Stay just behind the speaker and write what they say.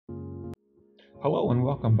Hello and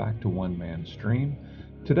welcome back to One Man Stream.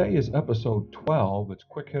 Today is episode 12. It's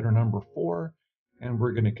quick hitter number 4, and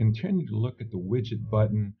we're going to continue to look at the widget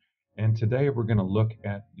button. And today we're going to look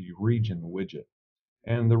at the region widget.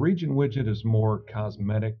 And the region widget is more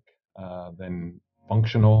cosmetic than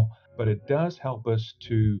functional, but it does help us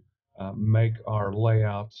to make our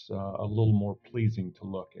layouts a little more pleasing to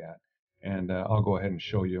look at. And I'll go ahead and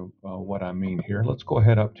show you what I mean here. Let's go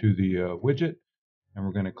ahead up to the widget, and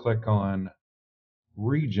we're going to click on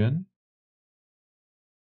region,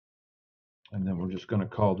 and then we're just going to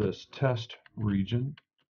call this test region,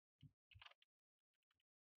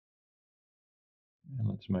 and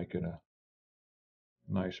let's make it a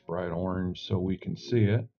nice bright orange so we can see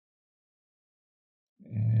it.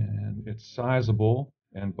 And it's sizable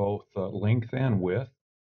in both length and width,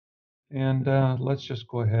 and let's just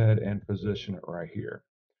go ahead and position it right here.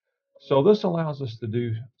 So this allows us to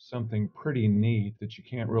do something pretty neat that you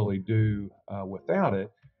can't really do without it.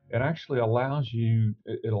 It actually allows you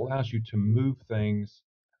to move things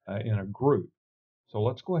in a group. So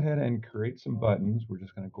let's go ahead and create some buttons. We're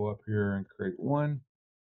just going to go up here and create one.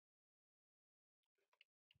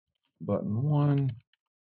 Button 1.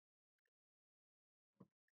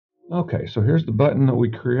 Okay, so here's the button that we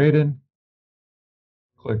created.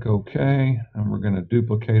 Click OK, and we're going to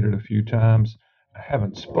duplicate it a few times. I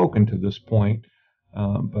haven't spoken to this point,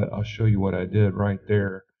 but I'll show you what I did right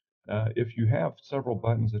there. If you have several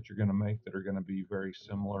buttons that you're going to make that are going to be very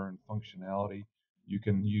similar in functionality, you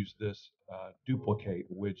can use this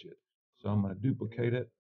duplicate widget. So I'm going to duplicate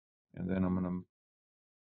it, and then I'm going to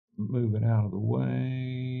move it out of the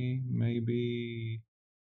way, maybe.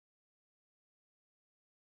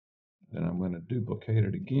 Then I'm going to duplicate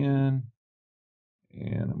it again,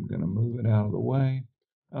 and I'm going to move it out of the way.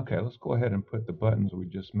 Okay, let's go ahead and put the buttons we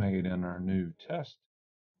just made in our new test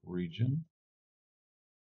region.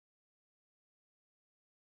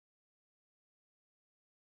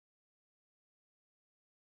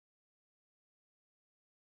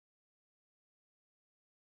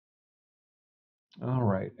 All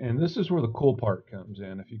right, and this is where the cool part comes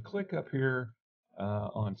in. If you click up here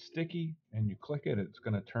on sticky and you click it, it's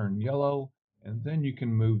going to turn yellow, and then you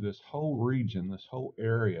can move this whole region, this whole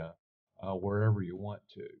area, wherever you want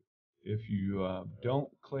to. If you don't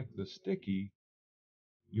click the sticky,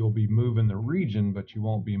 you'll be moving the region, but you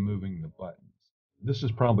won't be moving the buttons. This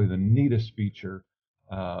is probably the neatest feature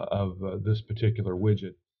of this particular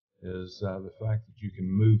widget, is the fact that you can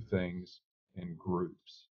move things in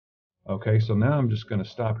groups. Okay, so now I'm just going to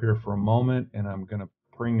stop here for a moment, and I'm going to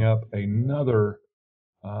bring up another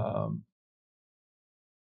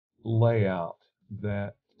layout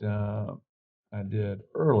that I did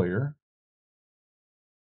earlier.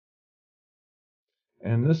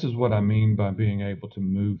 And this is what I mean by being able to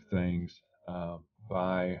move things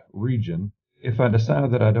by region. If I decide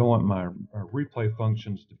that I don't want my replay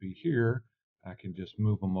functions to be here, I can just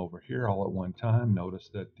move them over here all at one time. Notice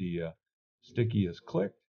that the sticky is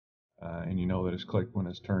clicked, and you know that it's clicked when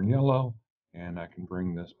it's turned yellow. And I can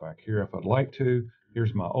bring this back here if I'd like to.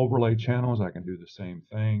 Here's my overlay channels. I can do the same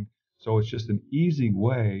thing. So it's just an easy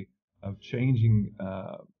way of changing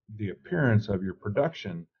the appearance of your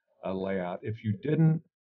production layout. If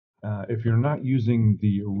you're not using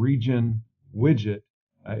the region widget,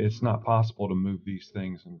 it's not possible to move these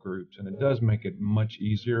things in groups, and it does make it much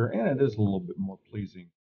easier, and it is a little bit more pleasing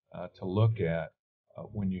to look at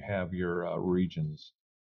when you have your regions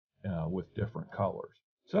with different colors.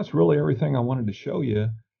 So that's really everything I wanted to show you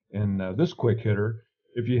in this quick hitter.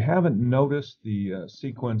 If you haven't noticed the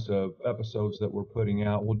sequence of episodes that we're putting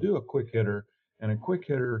out, we'll do a quick hitter, and a quick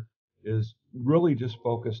hitter is really just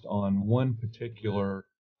focused on one particular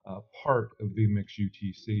part of vMix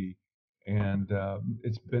UTC, and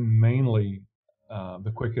it's been mainly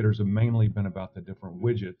the quick hitters have mainly been about the different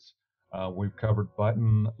widgets. We've covered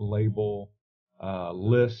button, label,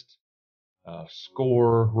 list,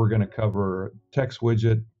 score. We're going to cover text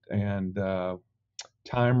widget and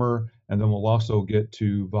timer, and then we'll also get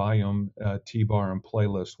to volume, T-bar, and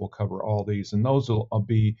playlist. We'll cover all these, and those will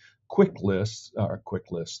be quick lists.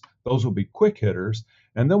 Those will be quick hitters,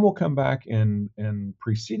 and then we'll come back in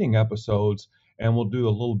preceding episodes, and we'll do a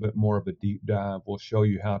little bit more of a deep dive. We'll show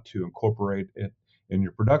you how to incorporate it in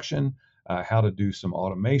your production, how to do some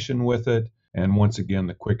automation with it, and once again,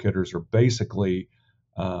 the quick hitters are basically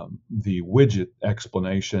the widget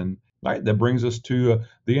explanation. All right, that brings us to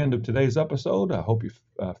the end of today's episode. I hope you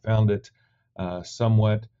found it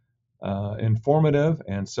somewhat informative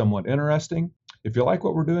and somewhat interesting. If you like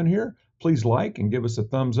what we're doing here, please like and give us a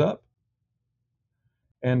thumbs up.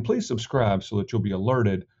 And please subscribe so that you'll be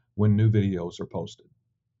alerted when new videos are posted.